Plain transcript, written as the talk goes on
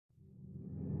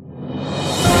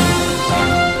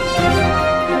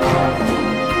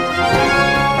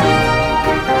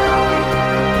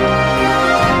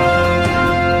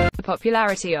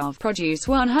popularity of Produce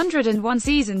 101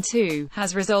 Season 2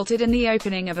 has resulted in the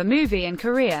opening of a movie in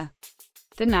Korea.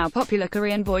 The now popular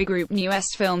Korean boy group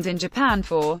EST filmed in Japan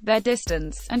for their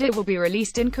Distance, and it will be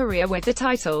released in Korea with the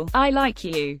title I Like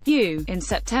You, You in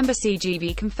September,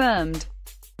 CGV confirmed.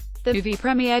 The movie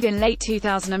premiered in late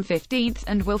 2015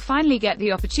 and will finally get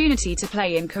the opportunity to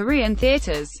play in Korean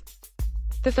theaters.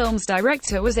 The film's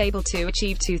director was able to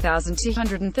achieve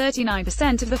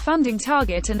 2,239% of the funding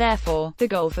target, and therefore, the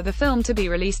goal for the film to be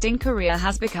released in Korea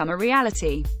has become a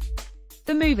reality.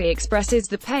 The movie expresses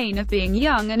the pain of being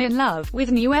young and in love,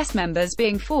 with EST members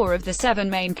being 4 of the 7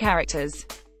 main characters.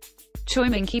 Choi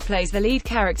Min-ki plays the lead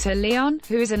character Leon,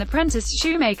 who is an apprentice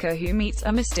shoemaker who meets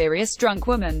a mysterious drunk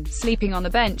woman, sleeping on the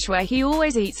bench where he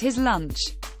always eats his lunch.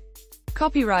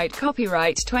 Copyright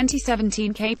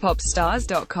 2017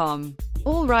 kpopstars.com.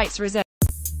 All rights reserved.